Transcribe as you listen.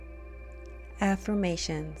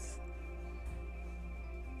Affirmations.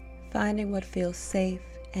 Finding what feels safe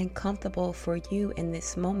and comfortable for you in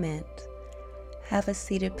this moment. Have a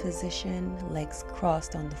seated position, legs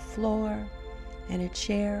crossed on the floor, in a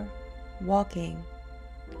chair, walking.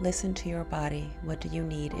 Listen to your body. What do you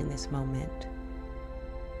need in this moment?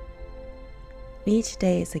 Each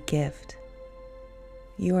day is a gift.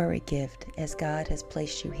 You are a gift as God has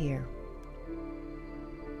placed you here.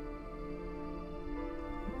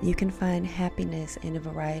 You can find happiness in a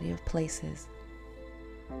variety of places.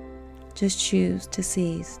 Just choose to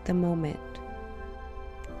seize the moment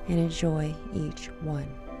and enjoy each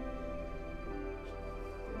one.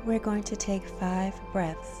 We're going to take 5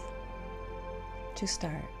 breaths to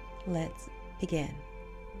start. Let's begin.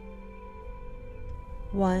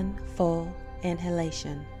 1 full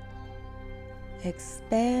inhalation,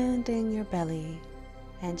 expanding your belly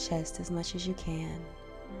and chest as much as you can.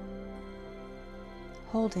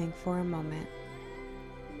 Holding for a moment.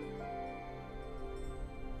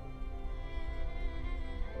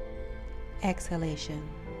 Exhalation.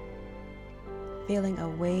 Feeling a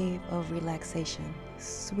wave of relaxation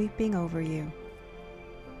sweeping over you.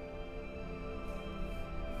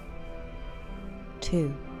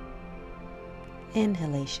 2.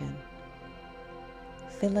 Inhalation.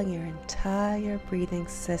 Filling your entire breathing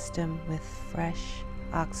system with fresh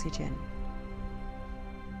oxygen.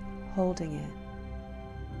 Holding it.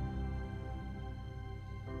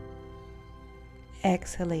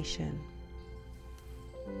 Exhalation.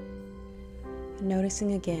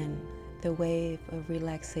 Noticing again the wave of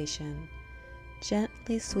relaxation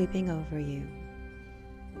gently sweeping over you.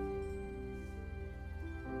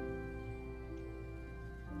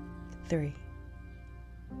 3.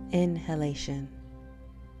 Inhalation.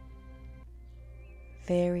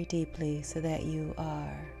 Very deeply so that you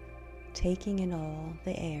are taking in all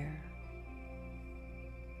the air.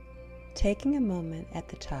 Taking a moment at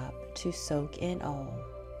the top to soak in all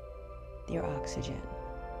your oxygen.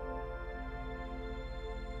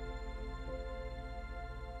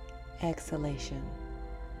 Exhalation.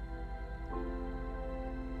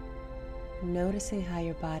 Noticing how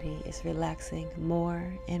your body is relaxing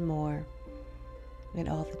more and more in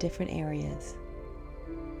all the different areas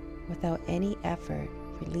without any effort,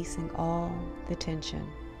 releasing all the tension.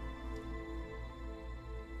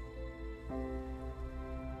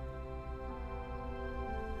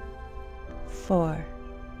 4.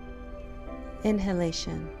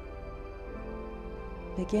 Inhalation.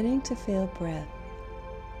 Beginning to feel breath,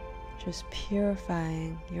 just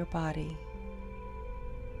purifying your body.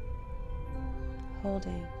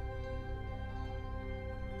 Holding.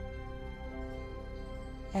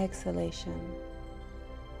 Exhalation.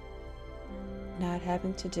 Not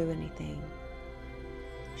having to do anything.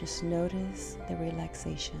 Just notice the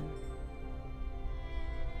relaxation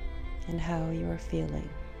and how you are feeling.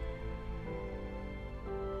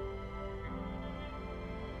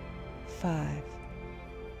 5.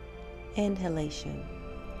 Inhalation.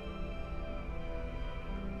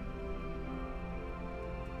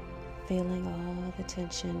 Feeling all the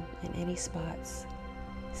tension in any spots,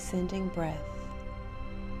 sending breath.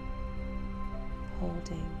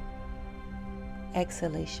 Holding.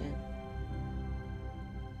 Exhalation.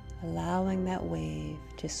 Allowing that wave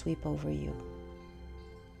to sweep over you.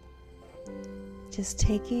 Just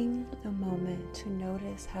taking a moment to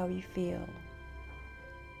notice how you feel.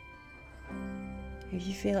 If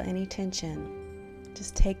you feel any tension,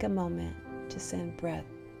 just take a moment to send breath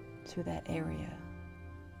to that area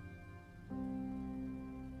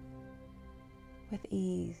with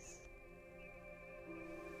ease.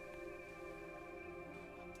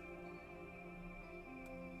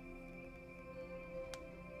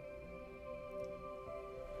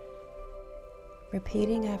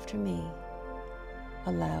 Repeating after me,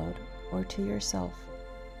 aloud or to yourself.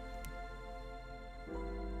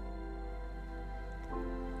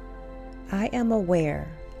 I am aware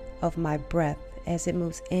of my breath as it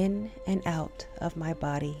moves in and out of my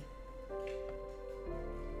body.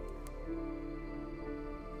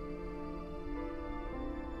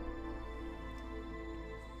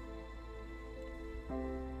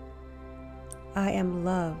 I am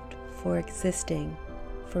loved for existing,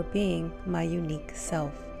 for being my unique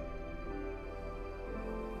self.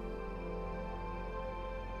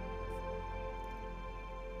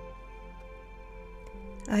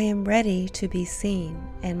 I am ready to be seen,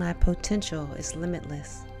 and my potential is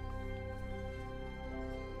limitless.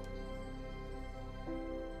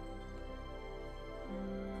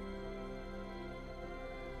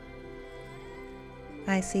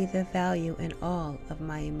 I see the value in all of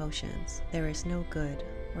my emotions. There is no good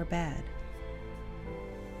or bad.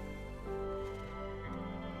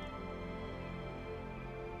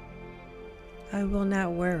 I will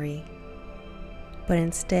not worry, but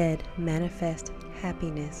instead manifest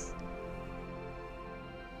happiness.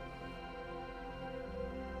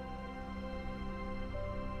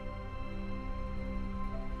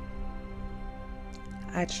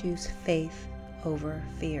 I choose faith over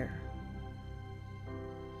fear.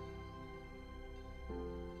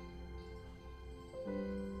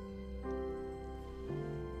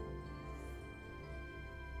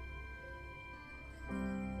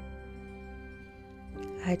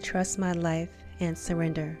 I trust my life and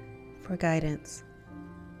surrender for guidance.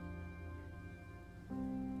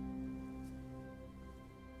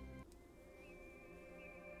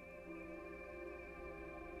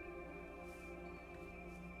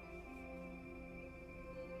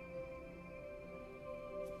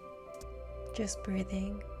 Just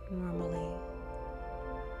breathing normally.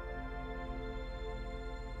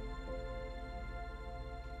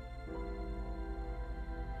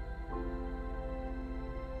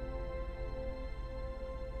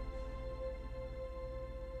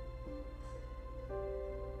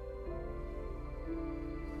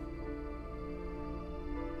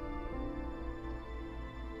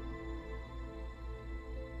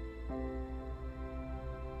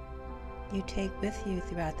 You take with you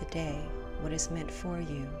throughout the day what is meant for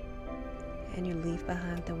you, and you leave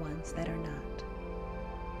behind the ones that are not.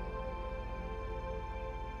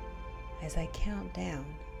 As I count down,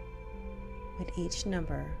 with each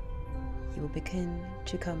number, you will begin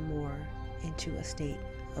to come more into a state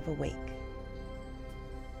of awake.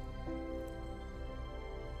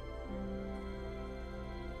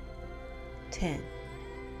 10,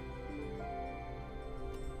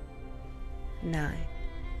 9,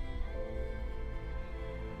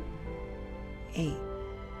 8,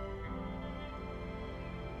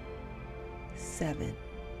 7,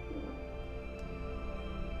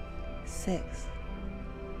 6,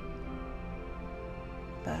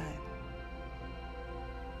 5,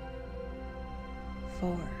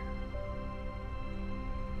 4,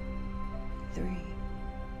 3,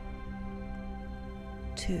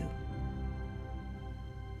 2,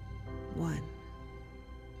 1.